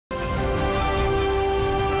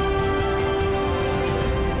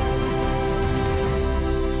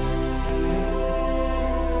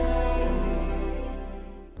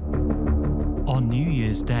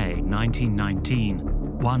Year's Day 1919,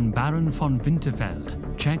 one Baron von Winterfeld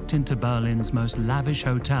checked into Berlin's most lavish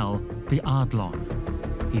hotel, the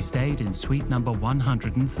Adlon. He stayed in suite number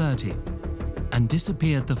 130 and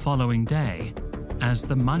disappeared the following day as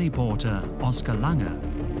the money porter, Oskar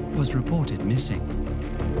Lange, was reported missing.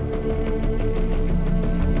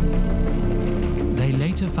 They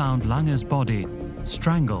later found Lange's body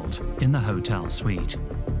strangled in the hotel suite.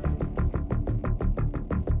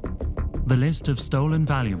 The list of stolen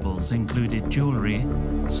valuables included jewelry,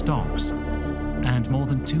 stocks, and more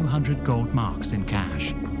than 200 gold marks in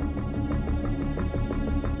cash.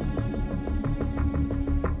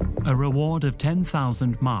 A reward of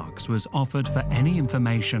 10,000 marks was offered for any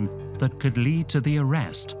information that could lead to the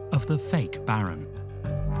arrest of the fake Baron.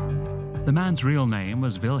 The man's real name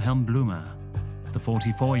was Wilhelm Blumer. The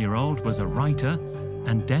 44-year-old was a writer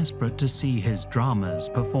and desperate to see his dramas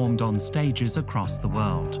performed on stages across the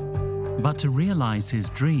world. But to realize his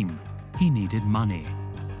dream, he needed money.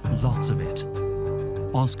 Lots of it.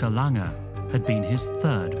 Oskar Lange had been his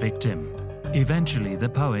third victim. Eventually, the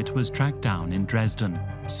poet was tracked down in Dresden.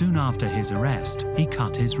 Soon after his arrest, he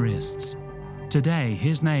cut his wrists. Today,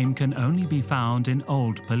 his name can only be found in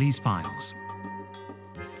old police files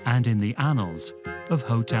and in the annals of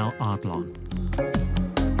Hotel Adlon.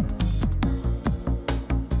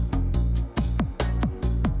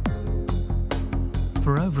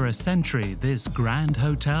 For over a century, this grand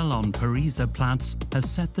hotel on Pariser Platz has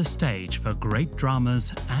set the stage for great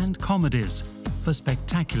dramas and comedies, for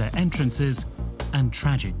spectacular entrances and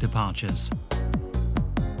tragic departures.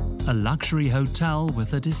 A luxury hotel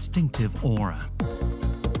with a distinctive aura.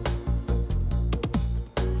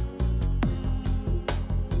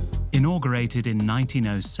 Inaugurated in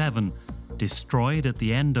 1907, destroyed at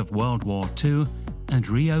the end of World War II, and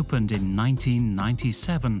reopened in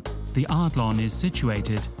 1997, the Adlon is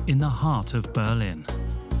situated in the heart of Berlin.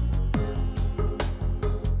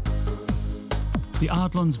 The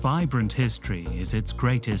Adlon's vibrant history is its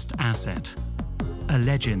greatest asset. A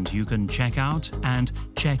legend you can check out and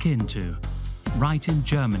check into, right in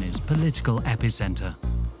Germany's political epicenter.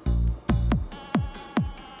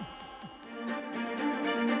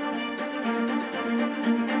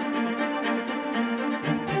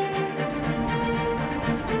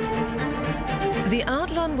 The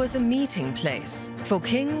Adlon was a meeting place for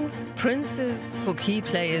kings, princes, for key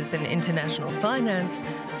players in international finance,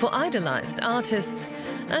 for idolized artists,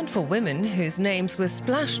 and for women whose names were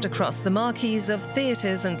splashed across the marquees of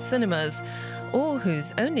theaters and cinemas, or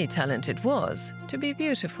whose only talent it was to be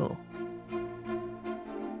beautiful.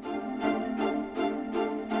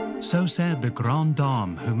 So said the grande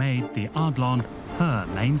dame who made the Adlon her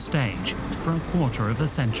main stage for a quarter of a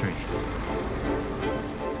century.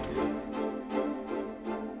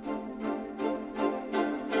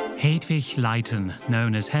 Hedwig Leiten,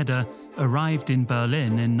 known as Hedda, arrived in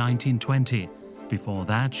Berlin in 1920. Before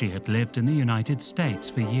that, she had lived in the United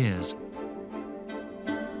States for years.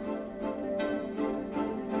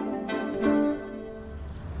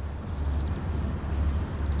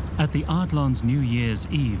 At the Adlon's New Year's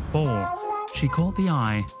Eve ball, she caught the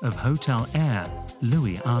eye of hotel heir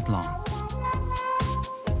Louis Adlon.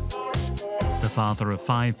 The father of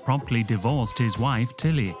five promptly divorced his wife,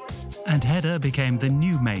 Tilly, and Hedda became the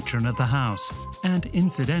new matron of the house, and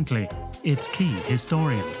incidentally, its key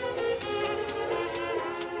historian.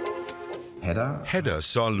 Hedda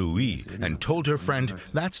saw Louis and told her friend,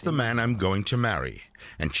 "That's the man I'm going to marry."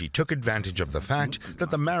 And she took advantage of the fact that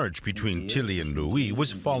the marriage between Tilly and Louis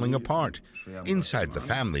was falling apart. Inside the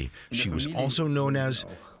family, she was also known as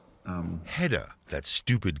Hedda, that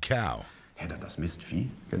stupid cow. Hedda, das Mistvieh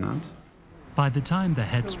genannt. By the time the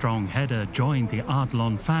headstrong Hedda joined the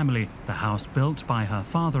Adlon family, the house built by her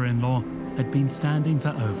father-in-law had been standing for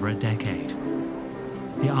over a decade.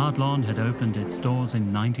 The Adlon had opened its doors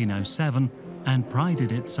in 1907 and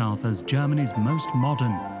prided itself as Germany's most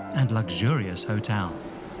modern and luxurious hotel.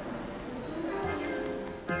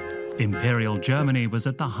 Imperial Germany was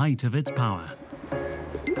at the height of its power.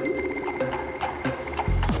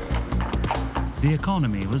 The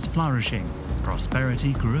economy was flourishing,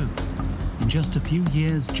 prosperity grew. In just a few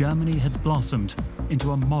years, Germany had blossomed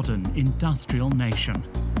into a modern industrial nation.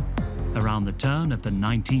 Around the turn of the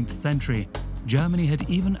 19th century, Germany had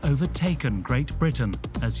even overtaken Great Britain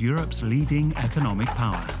as Europe's leading economic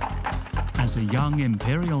power. As a young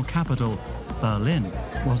imperial capital, Berlin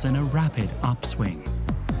was in a rapid upswing.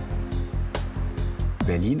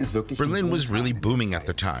 Berlin was really booming at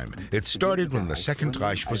the time. It started when the Second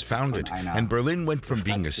Reich was founded, and Berlin went from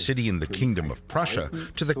being a city in the Kingdom of Prussia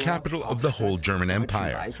to the capital of the whole German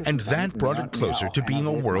Empire. And that brought it closer to being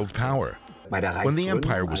a world power. When the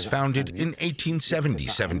empire was founded in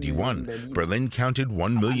 1870-71, Berlin counted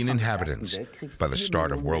 1 million inhabitants. By the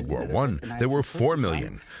start of World War I, there were 4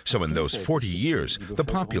 million. So in those 40 years, the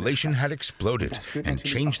population had exploded and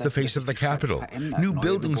changed the face of the capital. New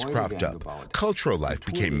buildings cropped up. Cultural life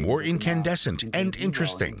became more incandescent and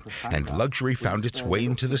interesting, and luxury found its way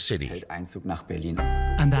into the city.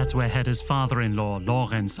 And that's where Hedda's father-in-law,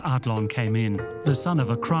 Lorenz Adlon, came in. The son of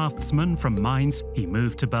a craftsman from Mainz, he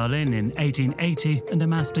moved to Berlin in 1880 and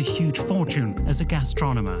amassed a huge fortune as a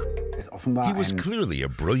gastronomer. He was clearly a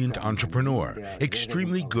brilliant entrepreneur,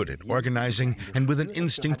 extremely good at organizing and with an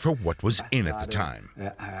instinct for what was in at the time.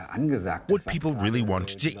 What people really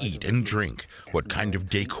wanted to eat and drink, what kind of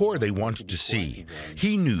decor they wanted to see.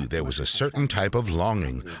 He knew there was a certain type of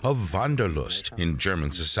longing, of Wanderlust, in German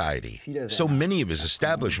society. So many of his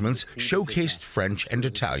establishments showcased French and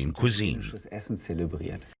Italian cuisine.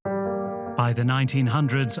 By the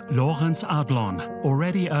 1900s, Lorenz Adlon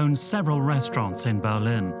already owned several restaurants in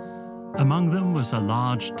Berlin. Among them was a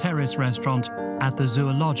large terrace restaurant at the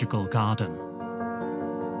Zoological Garden.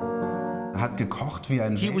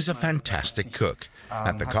 He was a fantastic cook.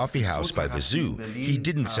 At the coffee house by the zoo, he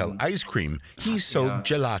didn't sell ice cream, he sold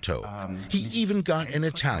gelato. He even got an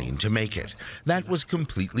Italian to make it. That was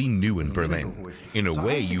completely new in Berlin. In a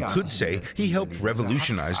way, you could say he helped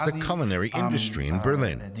revolutionize the culinary industry in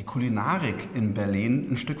Berlin.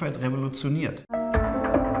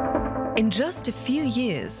 In just a few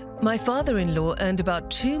years, my father-in-law earned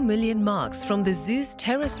about 2 million marks from the zoo's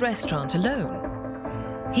terrace restaurant alone.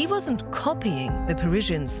 He wasn't copying the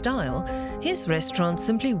Parisian style, his restaurant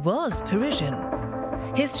simply was Parisian.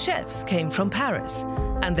 His chefs came from Paris,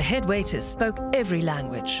 and the head waiters spoke every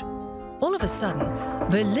language. All of a sudden,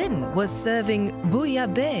 Berlin was serving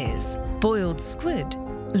bouillabaisse, boiled squid,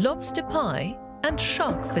 lobster pie, and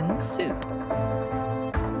shark fin soup.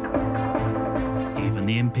 Even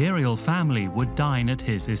the imperial family would dine at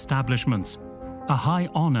his establishments, a high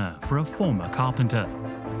honor for a former carpenter.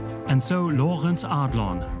 And so Lorenz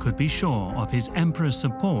Adlon could be sure of his emperor's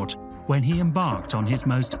support when he embarked on his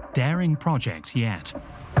most daring project yet.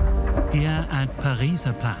 Here at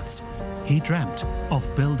Pariser Platz, he dreamt of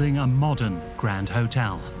building a modern Grand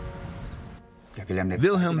Hotel.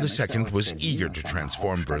 Wilhelm II was eager to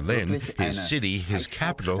transform Berlin, his city, his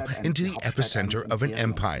capital, into the epicenter of an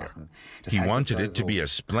empire. He wanted it to be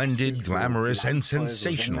as splendid, glamorous, and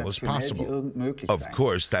sensational as possible. Of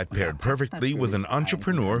course, that paired perfectly with an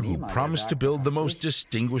entrepreneur who promised to build the most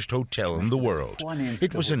distinguished hotel in the world.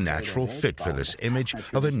 It was a natural fit for this image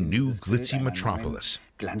of a new glitzy metropolis.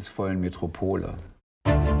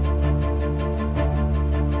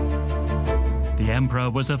 The emperor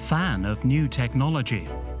was a fan of new technology.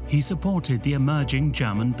 He supported the emerging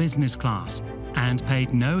German business class and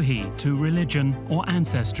paid no heed to religion or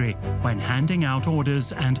ancestry when handing out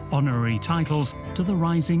orders and honorary titles to the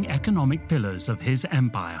rising economic pillars of his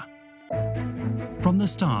empire. From the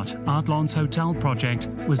start, Adlon's hotel project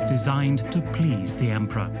was designed to please the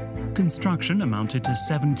emperor. Construction amounted to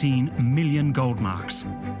 17 million gold marks.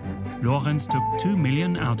 Lorenz took 2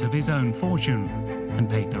 million out of his own fortune and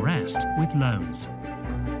paid the rest with loans.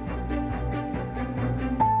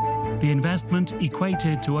 The investment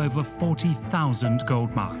equated to over 40,000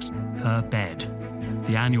 gold marks per bed.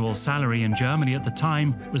 The annual salary in Germany at the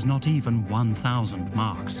time was not even 1,000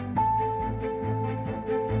 marks.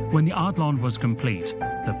 When the Adlon was complete,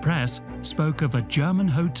 the press spoke of a German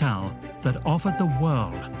hotel that offered the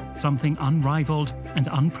world something unrivaled and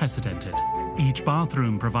unprecedented. Each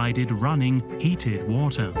bathroom provided running, heated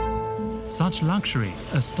water. Such luxury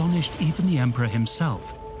astonished even the emperor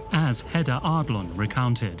himself, as Hedda Adlon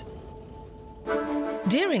recounted.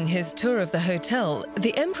 During his tour of the hotel,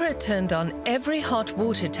 the emperor turned on every hot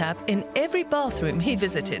water tap in every bathroom he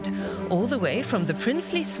visited, all the way from the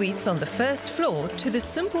princely suites on the first floor to the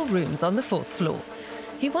simple rooms on the fourth floor.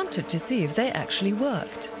 He wanted to see if they actually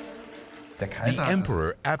worked. The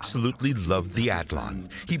emperor absolutely loved the Adlon.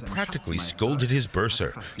 He practically scolded his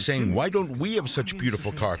bursar, saying, "Why don't we have such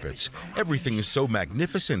beautiful carpets? Everything is so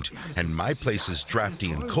magnificent, and my place is drafty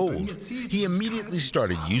and cold." He immediately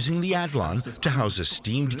started using the Adlon to house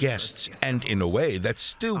esteemed guests, and in a way that's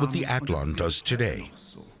still what the Adlon does today.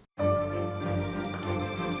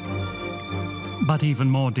 But even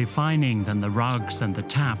more defining than the rugs and the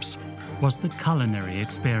taps was the culinary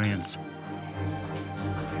experience.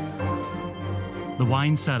 The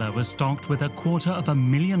wine cellar was stocked with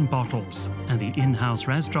 250,000 bottles, and the in-house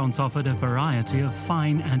restaurants offered a variety of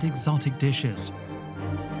fine and exotic dishes.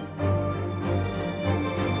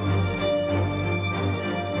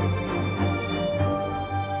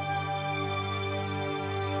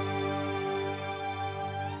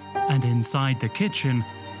 And inside the kitchen,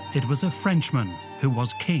 it was a Frenchman who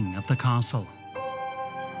was king of the castle.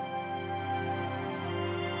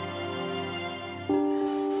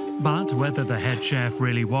 But whether the head chef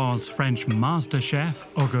really was French master chef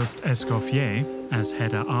Auguste Escoffier, as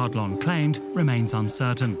Hedda Adlon claimed, remains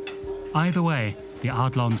uncertain. Either way, the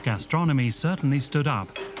Adlon's gastronomy certainly stood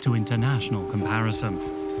up to international comparison.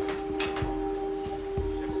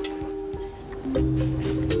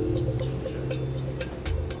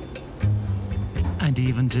 And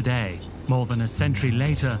even today, more than a century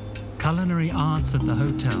later, culinary arts at the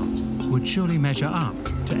hotel would surely measure up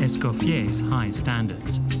to Escoffier's high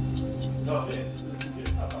standards.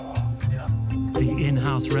 The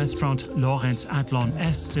in-house restaurant Lorenz Adlon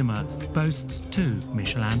Esszimmer boasts 2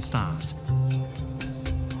 Michelin stars.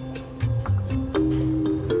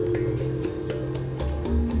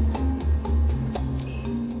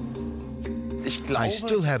 I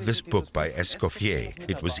still have this book by Escoffier.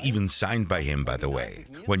 It was even signed by him, by the way.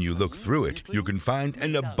 When you look through it, you can find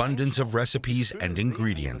an abundance of recipes and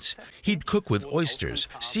ingredients. He'd cook with oysters,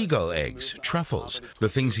 seagull eggs, truffles. The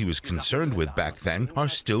things he was concerned with back then are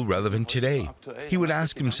still relevant today. He would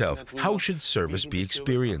ask himself, how should service be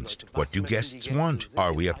experienced? What do guests want?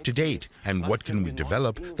 Are we up to date? And what can we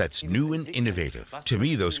develop that's new and innovative? To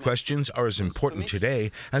me, those questions are as important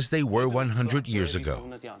today as they were 100 years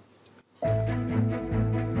ago.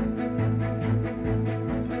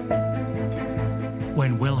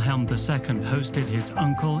 When Wilhelm II hosted his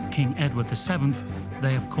uncle, King Edward VII,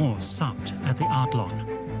 they of course supped at the Adlon.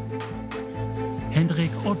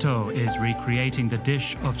 Hendrik Otto is recreating the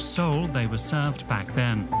dish of sole they were served back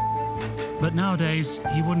then. But nowadays,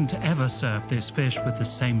 he wouldn't ever serve this fish with the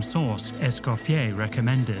same sauce Escoffier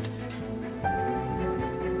recommended.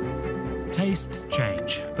 Tastes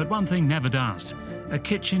change, but one thing never does. A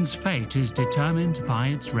kitchen's fate is determined by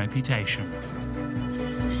its reputation.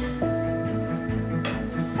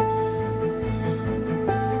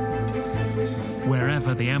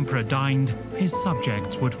 Wherever the emperor dined, his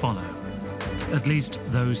subjects would follow. At least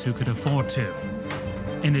those who could afford to.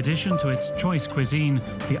 In addition to its choice cuisine,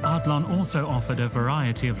 the Adlon also offered a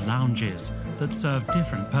variety of lounges that served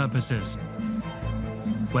different purposes.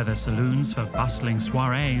 Whether saloons for bustling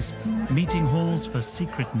soirees, meeting halls for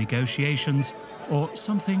secret negotiations, or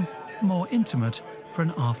something more intimate for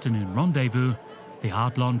an afternoon rendezvous, the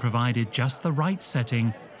Adlon provided just the right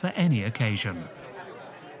setting for any occasion.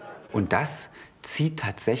 And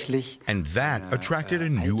that attracted a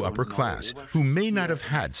new upper class, who may not have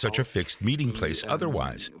had such a fixed meeting place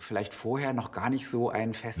otherwise.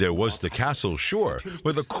 There was the castle, sure,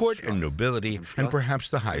 where the court and nobility and perhaps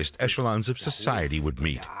the highest echelons of society would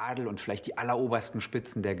meet.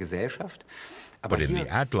 But in the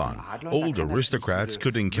Adlon, old aristocrats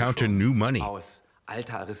could encounter new money. And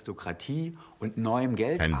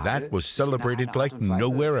that was celebrated like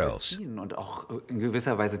nowhere else.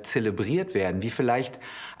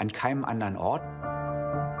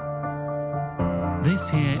 This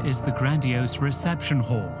here is the grandiose reception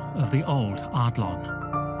hall of the old Adlon.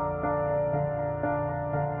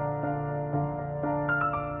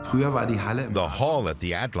 The hall at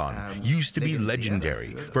the Adlon used to be legendary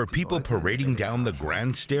for people parading down the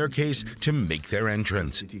grand staircase to make their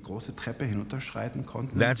entrance.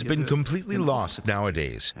 That's been completely lost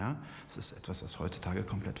nowadays.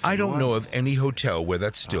 I don't know of any hotel where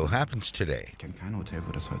that still happens today.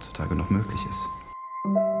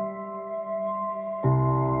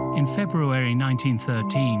 In February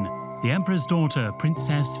 1913, the emperor's daughter,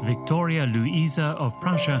 Princess Victoria Luisa of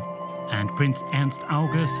Prussia, and Prince Ernst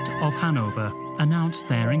August of Hanover announced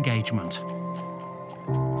their engagement.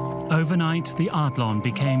 Overnight, the Adlon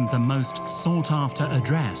became the most sought-after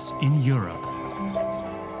address in Europe.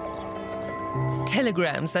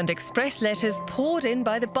 Telegrams and express letters poured in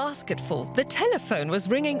by the basketful. The telephone was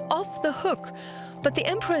ringing off the hook. But the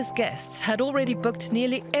emperor's guests had already booked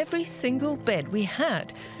nearly every single bed we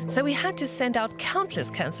had, so we had to send out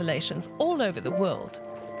countless cancellations all over the world.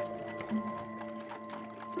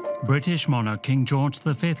 British monarch King George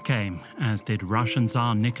V came, as did Russian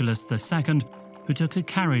Tsar Nicholas II, who took a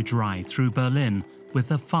carriage ride through Berlin with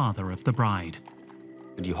the father of the bride.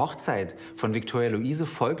 The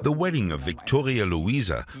wedding of Victoria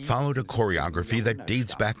Luisa followed a choreography that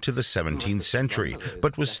dates back to the 17th century,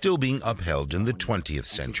 but was still being upheld in the 20th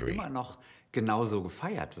century.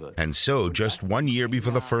 And so, just 1 year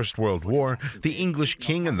before the First World War, the English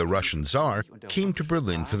king and the Russian Tsar came to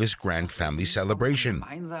Berlin for this grand family celebration.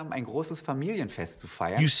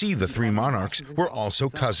 You see, the three monarchs were also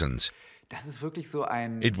cousins.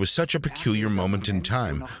 It was such a peculiar moment in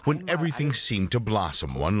time when everything seemed to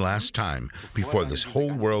blossom one last time before this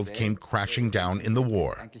whole world came crashing down in the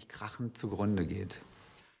war.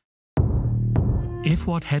 If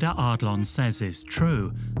what Hedda Adlon says is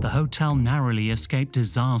true, the hotel narrowly escaped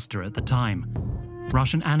disaster at the time.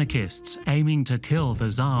 Russian anarchists aiming to kill the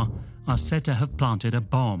Tsar are said to have planted a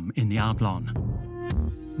bomb in the Adlon.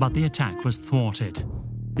 But the attack was thwarted.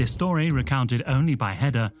 This story, recounted only by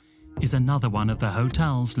Hedda, is another one of the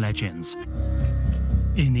hotel's legends.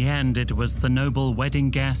 In the end, it was the noble wedding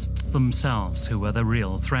guests themselves who were the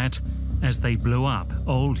real threat, as they blew up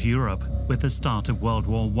old Europe with the start of World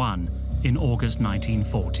War I in August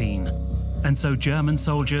 1914. And so German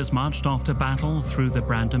soldiers marched off to battle through the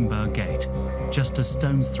Brandenburg Gate, just a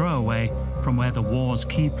stone's throw away from where the war's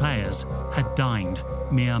key players had dined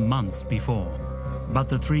mere months before. But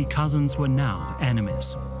the three cousins were now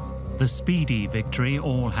enemies. The speedy victory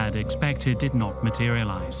all had expected did not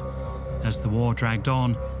materialize. As the war dragged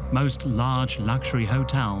on, most large luxury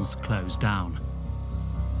hotels closed down.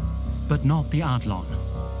 But not the Adlon.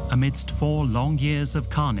 Amidst 4 long years of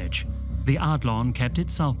carnage, the Adlon kept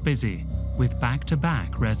itself busy with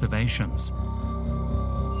back-to-back reservations.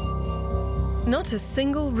 Not a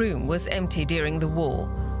single room was empty during the war.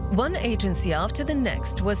 One agency after the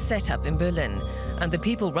next was set up in Berlin, and the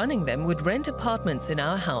people running them would rent apartments in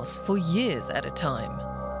our house for years at a time.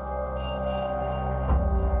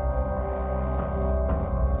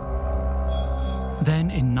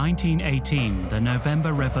 Then in 1918, the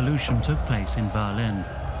November Revolution took place in Berlin.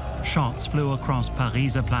 Shots flew across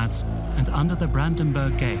Pariser Platz and under the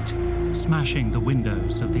Brandenburg Gate, smashing the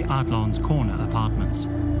windows of the Adlon's corner apartments.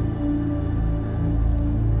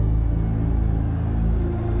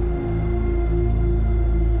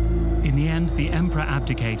 In the end, the emperor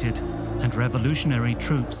abdicated, and revolutionary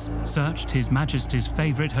troops searched His Majesty's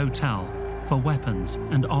favorite hotel for weapons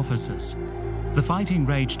and officers. The fighting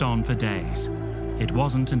raged on for days. It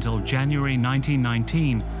wasn't until January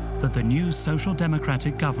 1919 that the new Social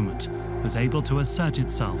Democratic government was able to assert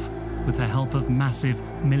itself with the help of massive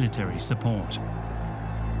military support.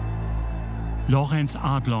 Lorenz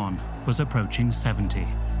Adlon was approaching 70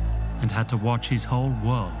 and had to watch his whole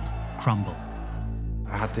world crumble.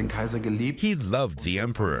 He loved the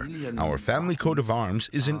emperor. Our family coat of arms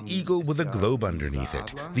is an eagle with a globe underneath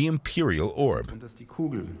it, the imperial orb.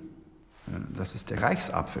 Das ist der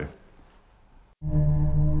Reichsapfel.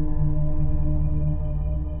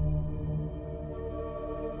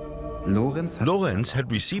 Lorenz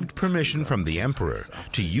had received permission from the emperor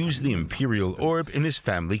to use the imperial orb in his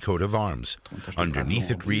family coat of arms.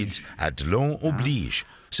 Underneath it reads, Adlon oblige,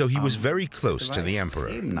 so he was very close to the emperor.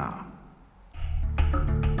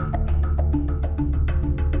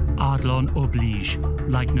 Adlon oblige,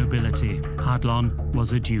 like nobility, Adlon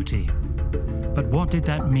was a duty. But what did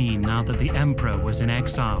that mean now that the emperor was in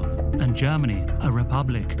exile and Germany a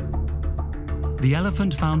republic? The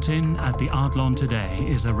elephant fountain at the Adlon today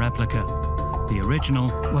is a replica. The original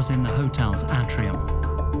was in the hotel's atrium.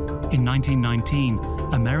 In 1919,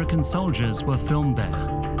 American soldiers were filmed there,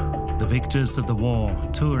 the victors of the war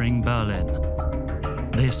touring Berlin.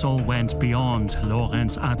 This all went beyond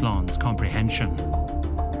Lorenz Adlon's comprehension.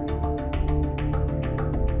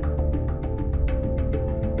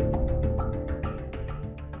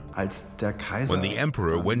 When the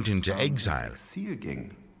emperor went into exile,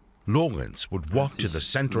 Lorenz would walk to the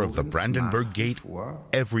center of the Brandenburg Gate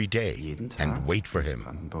every day and wait for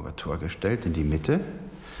him.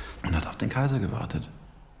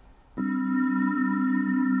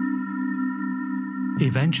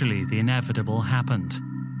 Eventually, the inevitable happened.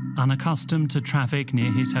 Unaccustomed to traffic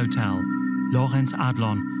near his hotel, Lorenz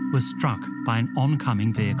Adlon was struck by an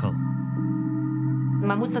oncoming vehicle.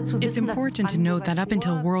 It's important to note that up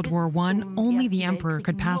until World War I, only the emperor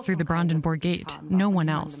could pass through the Brandenburg Gate, no one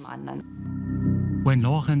else. When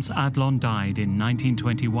Lorenz Adlon died in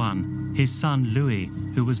 1921, his son Louis,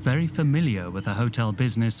 who was very familiar with the hotel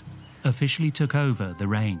business, officially took over the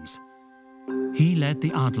reins. He led the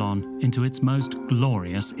Adlon into its most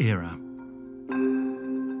glorious era.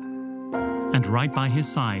 And right by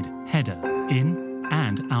his side, Hedda, in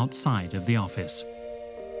and outside of the office.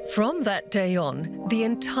 From that day on, the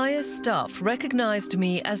entire staff recognized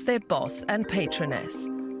me as their boss and patroness.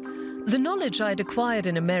 The knowledge I'd acquired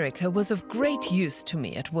in America was of great use to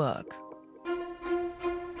me at work.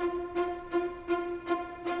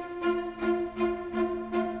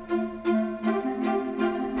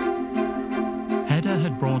 Hedda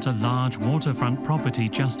had brought a large waterfront property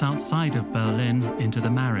just outside of Berlin into the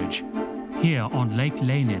marriage. Here on Lake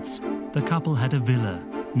Leynitz, the couple had a villa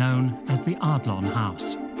known as the Adlon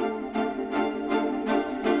House.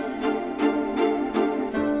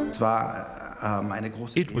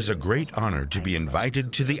 It was a great honor to be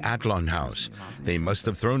invited to the Adlon house. They must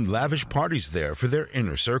have thrown lavish parties there for their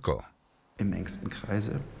inner circle.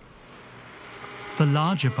 For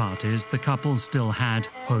larger parties, the couple still had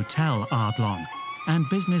Hotel Adlon, and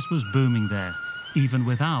business was booming there, even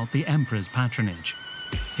without the emperor's patronage.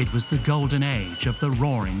 It was the golden age of the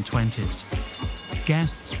Roaring '20s.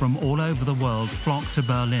 Guests from all over the world flocked to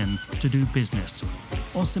Berlin to do business,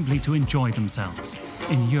 or simply to enjoy themselves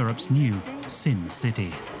in Europe's new Sin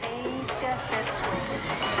City.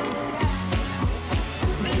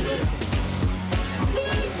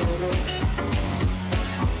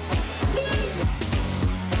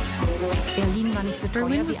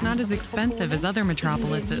 Berlin was not as expensive as other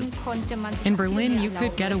metropolises. In Berlin, you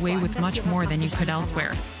could get away with much more than you could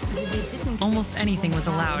elsewhere. Almost anything was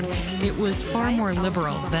allowed. It was far more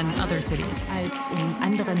liberal than other cities.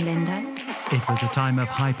 It was a time of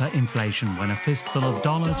hyperinflation when a fistful of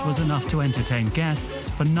dollars was enough to entertain guests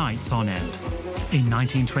for nights on end. In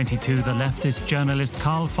 1922, the leftist journalist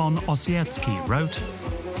Karl von Ossietzky wrote,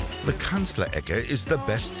 "The Kanzlerecke is the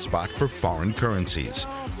best spot for foreign currencies.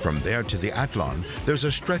 From there to the Adlon, there's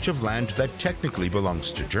a stretch of land that technically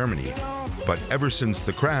belongs to Germany. But ever since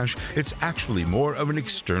the crash, it's actually more of an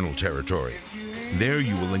external territory. There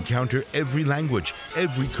you will encounter every language,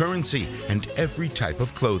 every currency, and every type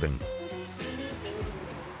of clothing."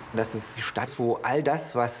 This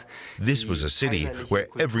was a city where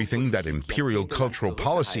everything that imperial cultural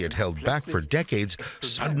policy had held back for decades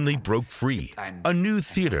suddenly broke free. A new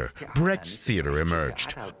theater, Brecht's theater,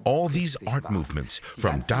 emerged. All these art movements,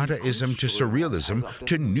 from Dadaism to Surrealism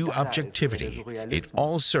to New Objectivity, it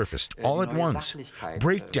all surfaced all at once.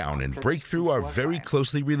 Breakdown and breakthrough are very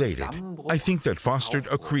closely related. I think that fostered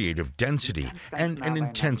a creative density and an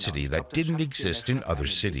intensity that didn't exist in other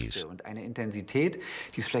cities.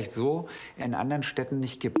 So in anderen Städten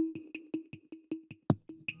nicht gibt.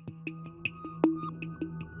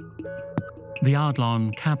 The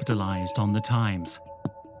Adlon capitalized on the times.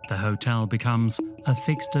 The hotel becomes a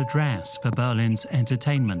fixed address for Berlin's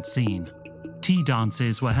entertainment scene. Tea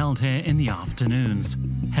dances were held here in the afternoons.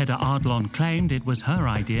 Hedda Adlon claimed it was her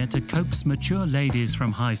idea to coax mature ladies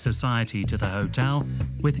from high society to the hotel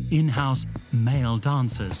with in-house male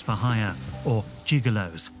dancers for hire, or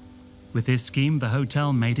gigolos. With this scheme, the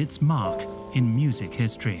hotel made its mark in music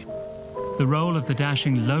history. The role of the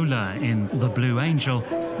dashing Lola in The Blue Angel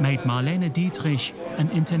made Marlene Dietrich an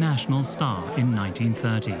international star in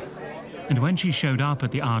 1930. And when she showed up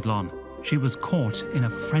at the Adlon, she was caught in a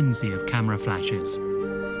frenzy of camera flashes.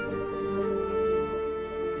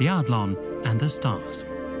 The Adlon and the stars.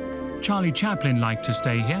 Charlie Chaplin liked to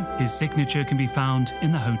stay here. His signature can be found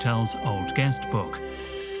in the hotel's old guest book.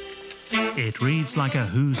 It reads like a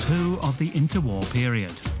who's who of the interwar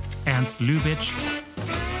period. Ernst Lubitsch,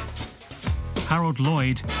 Harold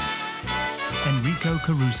Lloyd, Enrico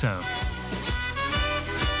Caruso,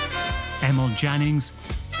 Emil Jannings,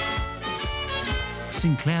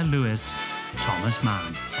 Sinclair Lewis, Thomas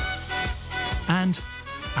Mann, and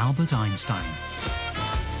Albert Einstein.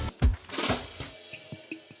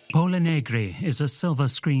 Paula Negri is a silver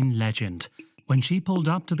screen legend. When she pulled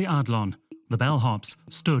up to the Adlon, the bellhops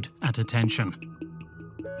stood at attention,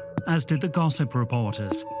 as did the gossip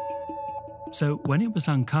reporters. So when it was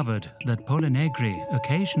uncovered that Paula Negri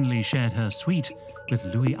occasionally shared her suite with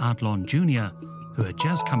Louis Adlon Jr., who had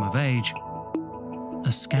just come of age,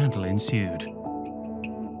 a scandal ensued.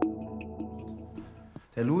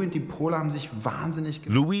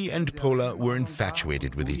 Louis and Paula were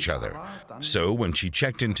infatuated with each other. So when she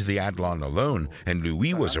checked into the Adlon alone and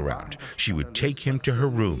Louis was around, she would take him to her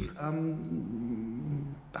room.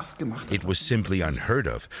 It was simply unheard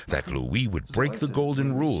of that Louis would break the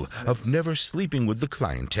golden rule of never sleeping with the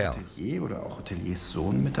clientele.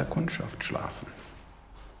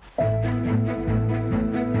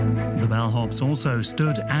 The bellhops also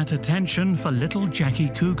stood at attention for little Jackie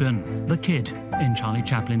Coogan, the kid in Charlie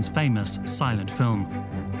Chaplin's famous silent film.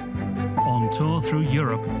 On tour through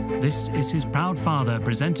Europe, this is his proud father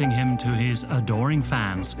presenting him to his adoring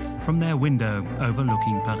fans from their window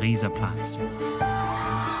overlooking Pariser Platz.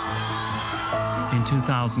 In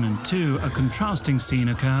 2002, a contrasting scene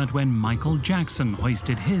occurred when Michael Jackson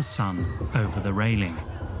hoisted his son over the railing.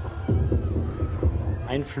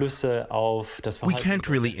 We can't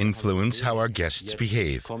really influence how our guests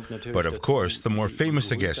behave. But of course, the more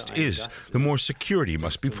famous a guest is, the more security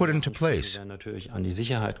must be put into place.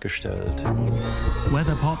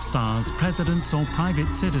 Whether pop stars, presidents, or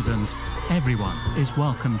private citizens, everyone is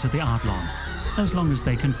welcome to the Adlon, as long as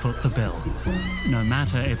they can foot the bill. No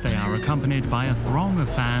matter if they are accompanied by a throng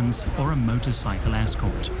of fans or a motorcycle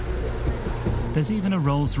escort. There's even a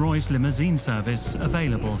Rolls-Royce limousine service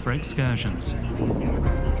available for excursions.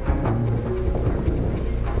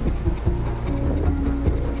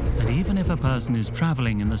 And even if a person is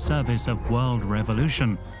traveling in the service of world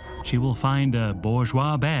revolution, she will find a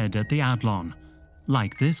bourgeois bed at the Adlon,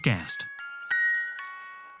 like this guest.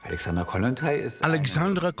 Alexandra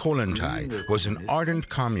Kollontai was an ardent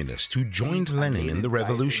communist who joined Lenin in the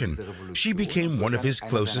revolution. She became one of his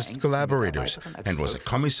closest collaborators and was a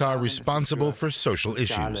commissar responsible for social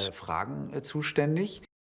issues.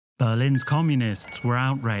 Berlin's communists were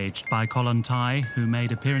outraged by Kollontai, who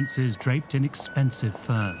made appearances draped in expensive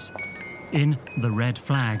furs. In The Red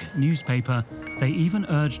Flag newspaper, they even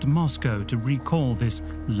urged Moscow to recall this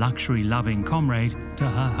luxury-loving comrade to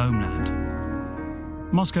her homeland.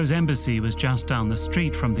 Moscow's embassy was just down the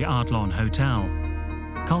street from the Adlon Hotel.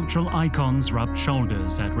 Cultural icons rubbed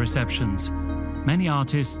shoulders at receptions. Many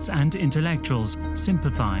artists and intellectuals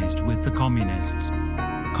sympathized with the communists.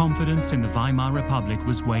 Confidence in the Weimar Republic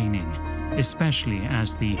was waning, especially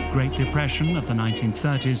as the Great Depression of the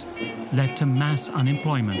 1930s led to mass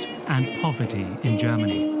unemployment and poverty in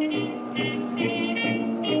Germany.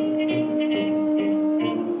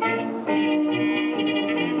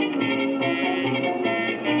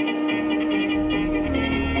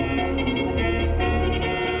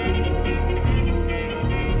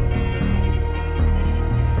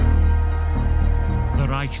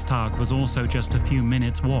 Reichstag was also just a few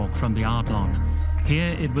minutes' walk from the Adlon.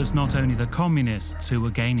 Here it was not only the communists who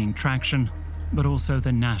were gaining traction, but also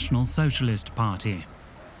the National Socialist Party.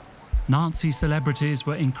 Nazi celebrities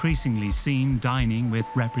were increasingly seen dining with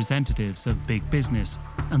representatives of big business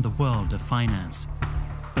and the world of finance.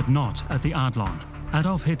 But not at the Adlon.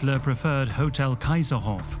 Adolf Hitler preferred Hotel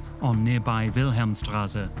Kaiserhof on nearby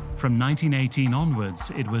Wilhelmstrasse. From 1918 onwards,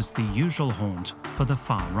 it was the usual haunt for the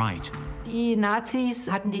far right. The Nazis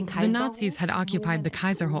had occupied the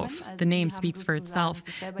Kaiserhof. The name speaks for itself.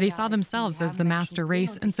 They saw themselves as the master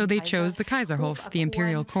race, and so they chose the Kaiserhof, the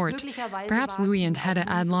imperial court. Perhaps Louis and Hedda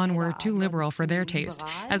Adlon were too liberal for their taste,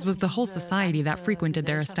 as was the whole society that frequented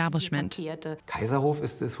their establishment. The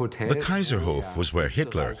Kaiserhof was where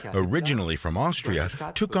Hitler, originally from Austria,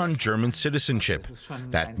 took on German citizenship.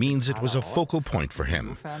 That means it was a focal point for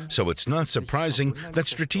him. So it's not surprising that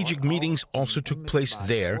strategic meetings also took place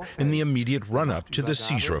there in the immediate run-up to the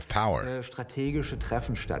seizure of power.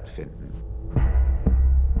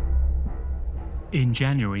 In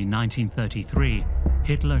January 1933,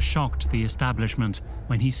 Hitler shocked the establishment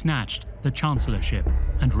when he snatched the chancellorship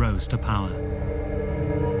and rose to power.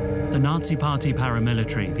 The Nazi Party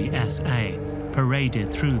paramilitary, the SA,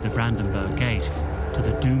 paraded through the Brandenburg Gate to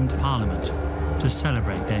the doomed parliament to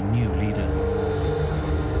celebrate their new leader.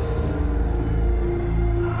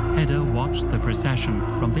 Hedda watched the procession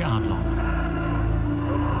from the Adlon.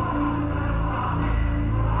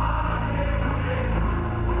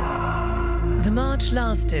 The march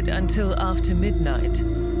lasted until after midnight.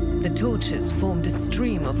 The torches formed a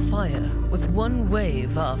stream of fire with one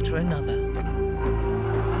wave after another.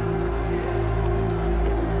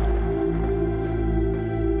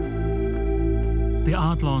 The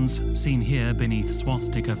Adlons, seen here beneath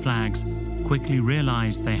swastika flags, quickly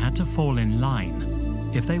realized they had to fall in line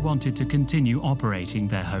if they wanted to continue operating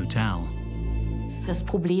their hotel.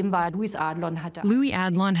 Louis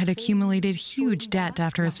Adlon had accumulated huge debt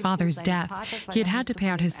after his father's death. He had had to pay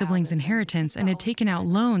out his siblings' inheritance and had taken out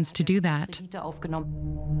loans to do that.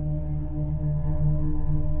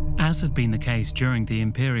 As had been the case during the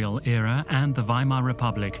imperial era and the Weimar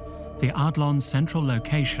Republic, the Adlon's central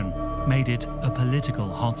location made it a political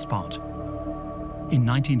hotspot. In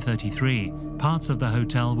 1933, parts of the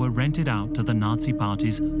hotel were rented out to the Nazi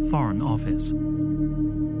Party's Foreign Office.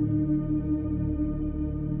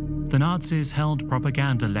 The Nazis held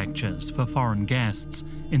propaganda lectures for foreign guests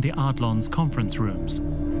in the Adlon's conference rooms,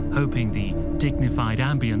 hoping the dignified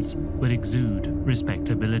ambience would exude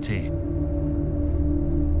respectability.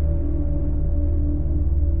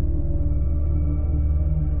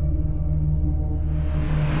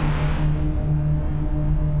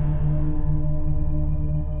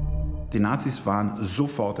 Die Nazis waren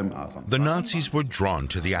sofort im Adlon. The Nazis were drawn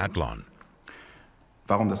to the Adlon.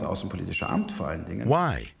 Warum das Außenpolitische Amt vor allen Dingen?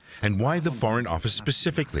 Why? And why the Foreign Office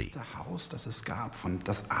specifically? The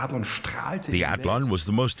Adlon was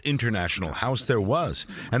the most international house there was,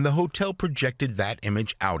 and the hotel projected that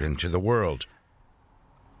image out into the world.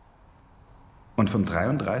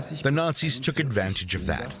 The Nazis took advantage of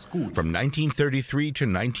that. From 1933 to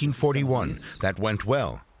 1941, that went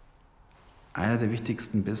well.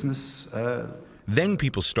 Then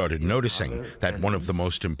people started noticing that one of the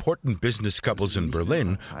most important business couples in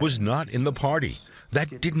Berlin was not in the party.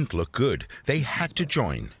 That didn't look good. They had to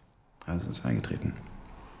join.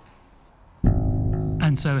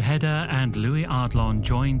 And so Hedda and Louis Adlon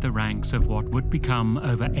joined the ranks of what would become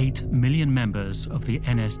over 8 million members of the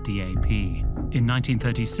NSDAP. In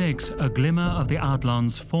 1936, a glimmer of the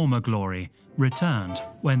Adlons' former glory returned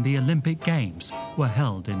when the Olympic Games were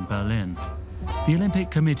held in Berlin. The Olympic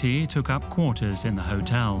Committee took up quarters in the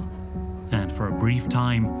hotel, and for a brief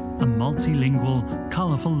time, a multilingual,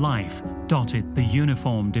 colorful life dotted the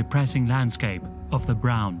uniform, depressing landscape of the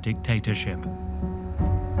Brown dictatorship.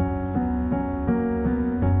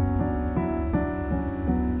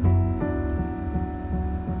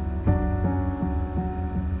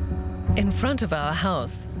 In front of our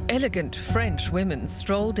house, elegant French women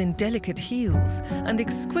strolled in delicate heels and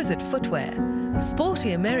exquisite footwear.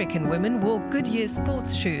 Sporty American women wore Goodyear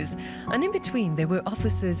sports shoes, and in between there were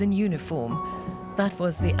officers in uniform. That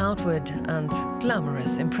was the outward and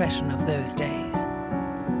glamorous impression of those days.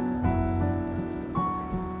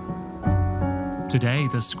 Today,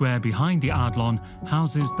 the square behind the Adlon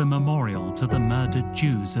houses the memorial to the murdered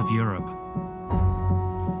Jews of Europe.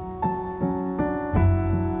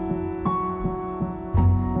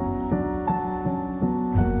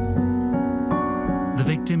 The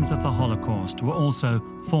victims of the Holocaust were also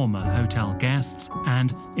former hotel guests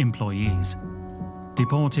and employees,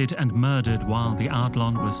 deported and murdered while the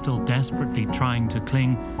Adlon was still desperately trying to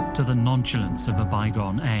cling to the nonchalance of a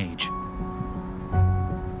bygone age.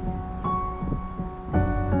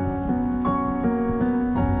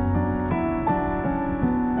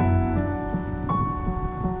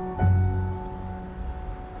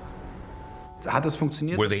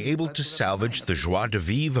 Were they able to salvage the joie de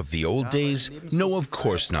vivre of the old days? No, of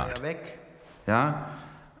course not.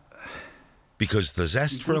 Because the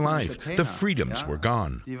zest for life, the freedoms were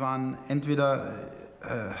gone.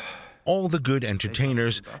 All the good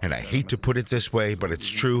entertainers, and I hate to put it this way, but it's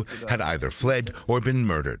true, had either fled or been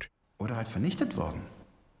murdered.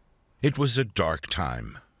 It was a dark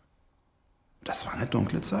time. Das war eine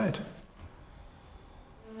dunkle Zeit.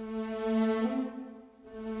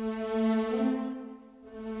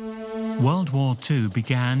 World War II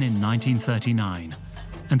began in 1939,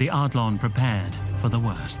 and the Adlon prepared for the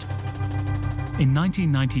worst. In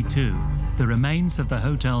 1992, the remains of the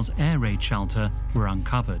hotel's air raid shelter were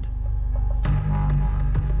uncovered.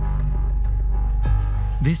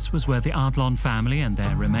 This was where the Adlon family and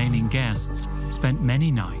their remaining guests spent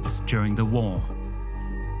many nights during the war.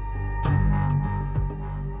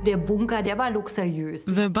 The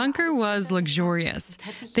bunker was luxurious.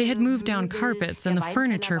 They had moved down carpets and the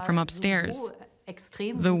furniture from upstairs.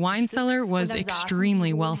 The wine cellar was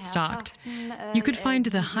extremely well stocked. You could find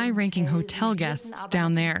the high-ranking hotel guests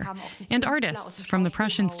down there, and artists from the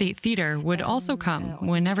Prussian State Theater would also come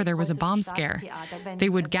whenever there was a bomb scare. They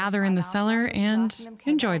would gather in the cellar and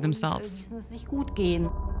enjoy themselves.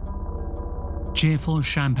 Cheerful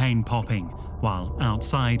champagne popping, while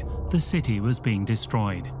outside the city was being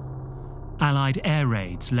destroyed. Allied air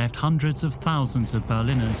raids left hundreds of thousands of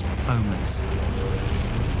Berliners homeless.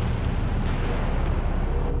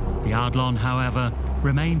 The Adlon, however,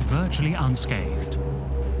 remained virtually unscathed.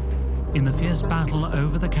 In the fierce battle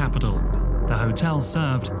over the capital, the hotel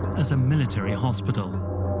served as a military hospital.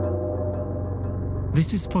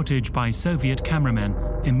 This is footage by Soviet cameramen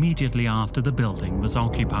immediately after the building was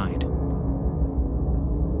occupied.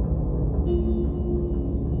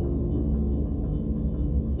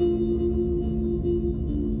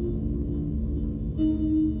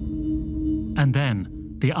 And then,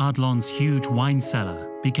 the Adlon's huge wine cellar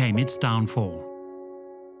became its downfall.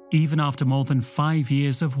 Even after more than 5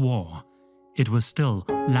 years of war, it was still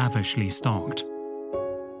lavishly stocked.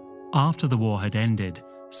 After the war had ended,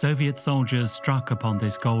 Soviet soldiers struck upon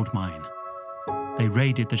this gold mine. They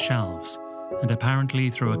raided the shelves and,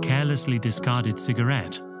 apparently through a carelessly discarded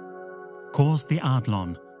cigarette, caused the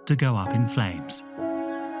Adlon to go up in flames.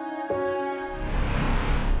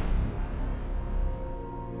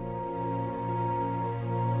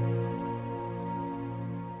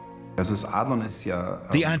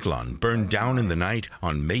 The Adlon burned down in the night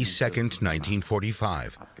on May 2nd,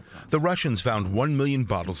 1945. The Russians found 1 million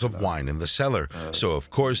bottles of wine in the cellar, so of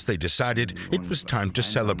course they decided it was time to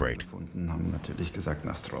celebrate.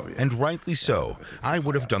 And rightly so. I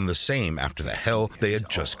would have done the same after the hell they had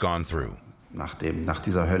just gone through.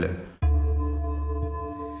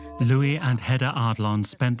 Louis and Hedda Adlon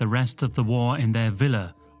spent the rest of the war in their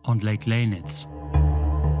villa on Lake Lenitz.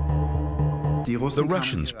 The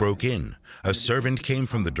Russians broke in. A servant came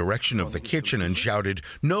from the direction of the kitchen and shouted,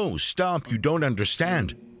 "No, stop, you don't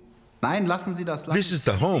understand." This is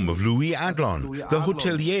the home of Louis Adlon, the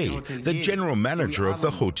hotelier, the general manager of the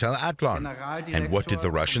Hotel Adlon. And what did the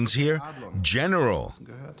Russians hear? General.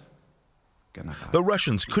 The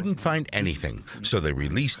Russians couldn't find anything, so they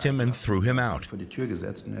released him and threw him out.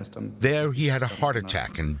 There he had a heart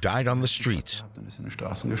attack and died on the streets.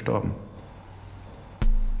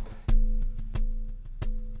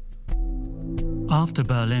 After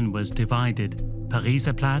Berlin was divided,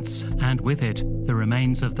 Pariser Platz, and with it the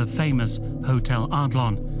remains of the famous Hotel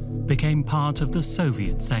Adlon, became part of the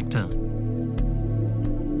Soviet sector.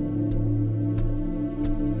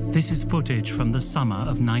 This is footage from the summer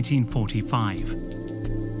of 1945.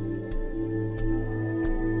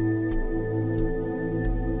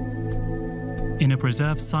 In a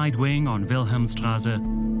preserved side wing on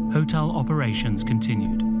Wilhelmstrasse, hotel operations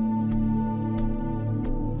continued.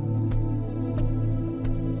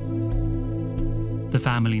 The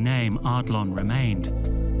family name Adlon remained,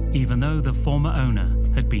 even though the former owner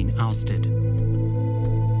had been ousted.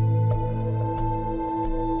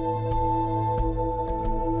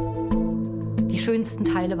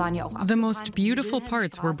 The most beautiful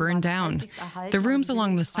parts were burned down. The rooms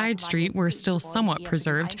along the side street were still somewhat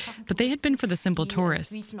preserved, but they had been for the simple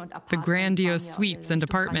tourists. The grandiose suites and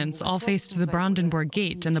apartments all faced the Brandenburg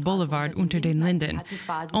Gate and the boulevard Unter den Linden.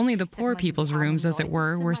 Only the poor people's rooms, as it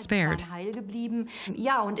were spared.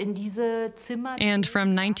 And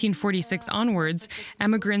from 1946 onwards,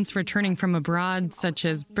 emigrants returning from abroad, such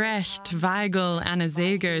as Brecht, Weigel, Anna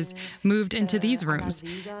Segers, moved into these rooms,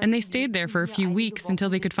 and they stayed there for a few weeks until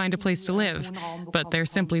they could find a place to live. But there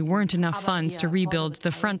simply weren't enough funds to rebuild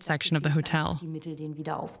the front section of the hotel.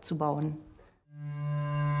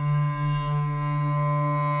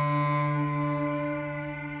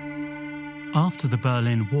 After the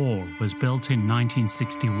Berlin Wall was built in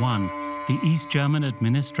 1961, the East German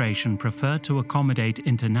administration preferred to accommodate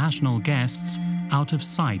international guests out of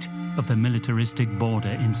sight of the militaristic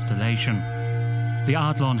border installation. The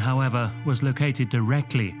Adlon, however, was located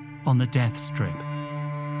directly on the death strip.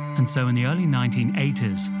 And so in the early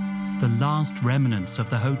 1980s, the last remnants of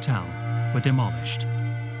the hotel were demolished.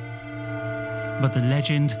 But the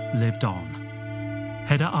legend lived on.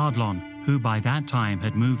 Hedda Adlon, who by that time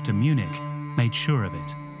had moved to Munich, made sure of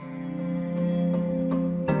it.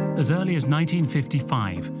 As early as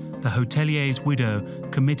 1955, the hotelier's widow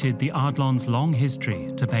committed the Adlon's long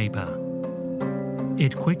history to paper.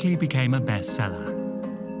 It quickly became a bestseller.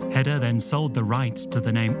 Hedda then sold the rights to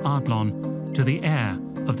the name Adlon to the heir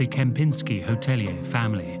of the Kempinski hotelier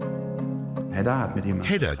family.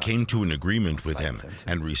 Hedda came to an agreement with him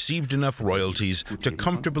and received enough royalties to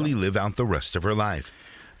comfortably live out the rest of her life.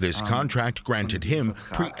 This contract granted him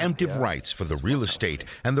preemptive rights for the real estate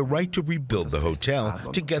and the right to rebuild the hotel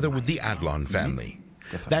together with the Adlon family.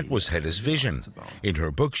 That was Hedda's vision. In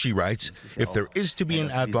her book, she writes, "If there is to be an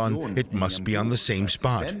Adlon, it must be on the same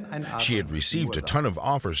spot." She had received a ton of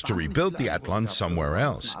offers to rebuild the Adlon somewhere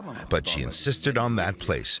else, but she insisted on that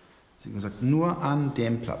place. Nur an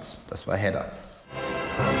dem Platz. Das war Hedda.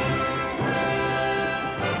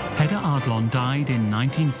 Hedda Adlon died in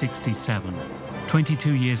 1967.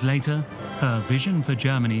 22 years later, her vision for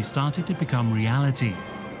Germany started to become reality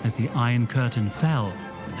as the Iron Curtain fell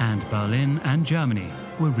and Berlin and Germany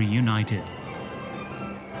were reunited.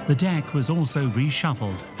 The deck was also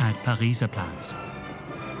reshuffled at Pariser Platz.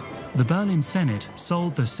 The Berlin Senate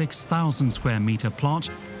sold the 6,000 square meter plot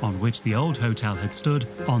on which the old hotel had stood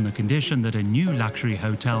on the condition that a new luxury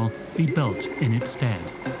hotel be built in its stead.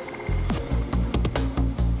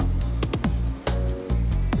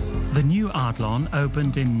 The new Adlon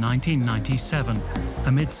opened in 1997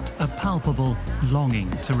 amidst a palpable longing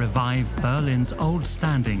to revive Berlin's old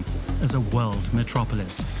standing as a world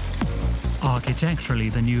metropolis. Architecturally,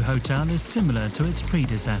 the new hotel is similar to its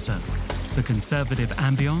predecessor. The conservative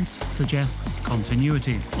ambience suggests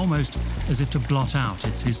continuity, almost as if to blot out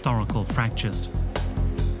its historical fractures.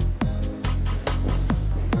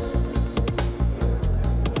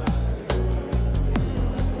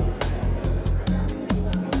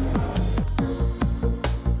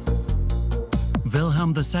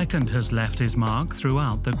 Wilhelm II has left his mark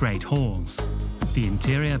throughout the great halls. The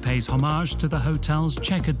interior pays homage to the hotel's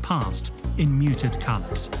checkered past in muted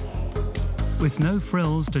colors, with no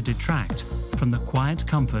frills to detract from the quiet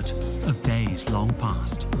comfort of days long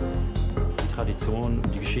past.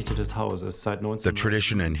 The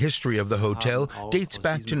tradition and history of the hotel dates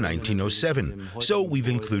back to 1907, so we've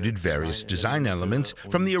included various design elements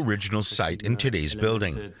from the original site in today's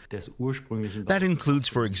building. That includes,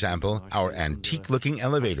 for example, our antique-looking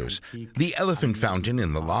elevators, the elephant fountain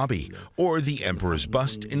in the lobby, or the emperor's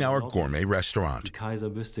bust in our gourmet restaurant.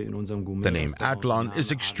 The name Adlon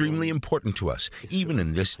is extremely important to us, even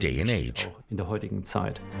in this day and age.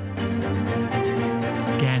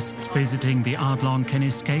 Guests visiting the Adlon can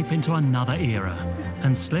escape into another era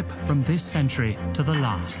and slip from this century to the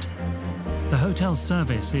last. The hotel's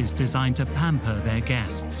service is designed to pamper their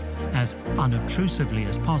guests as unobtrusively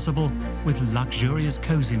as possible with luxurious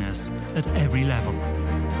coziness at every level.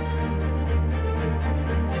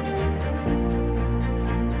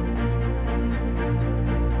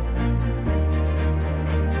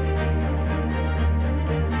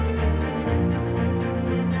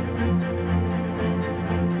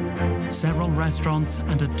 Several restaurants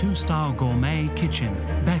and a 2-star gourmet kitchen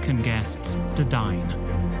beckon guests to dine.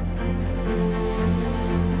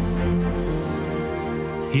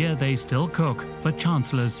 Here they still cook for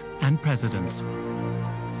chancellors and presidents.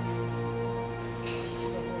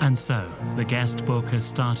 And so, the guest book has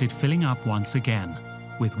started filling up once again,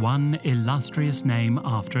 with one illustrious name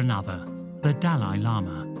after another, the Dalai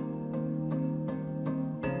Lama,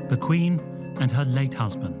 the Queen and her late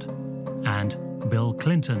husband, and Bill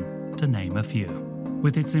Clinton, to name a few.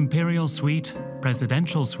 With its imperial suite,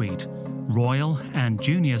 presidential suite, royal and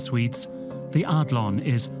junior suites, the Adlon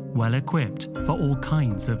is well equipped for all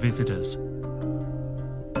kinds of visitors.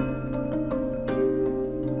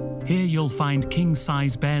 Here you'll find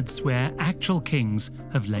king-size beds where actual kings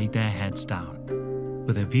have laid their heads down,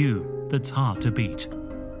 with a view that's hard to beat.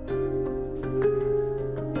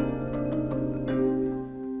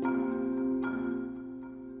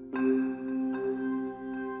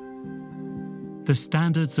 The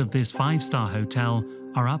standards of this 5-star hotel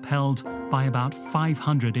are upheld by about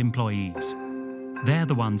 500 employees. They're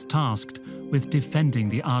the ones tasked with defending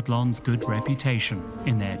the Adlon's good reputation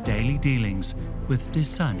in their daily dealings with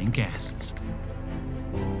discerning guests.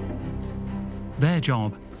 Their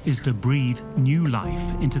job is to breathe new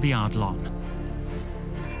life into the Adlon.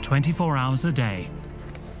 24 hours a day,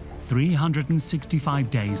 365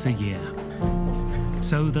 days a year.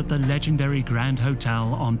 So that the legendary Grand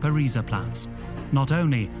Hotel on Pariserplatz not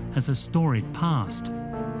only has a storied past,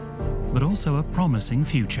 but also a promising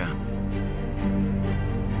future.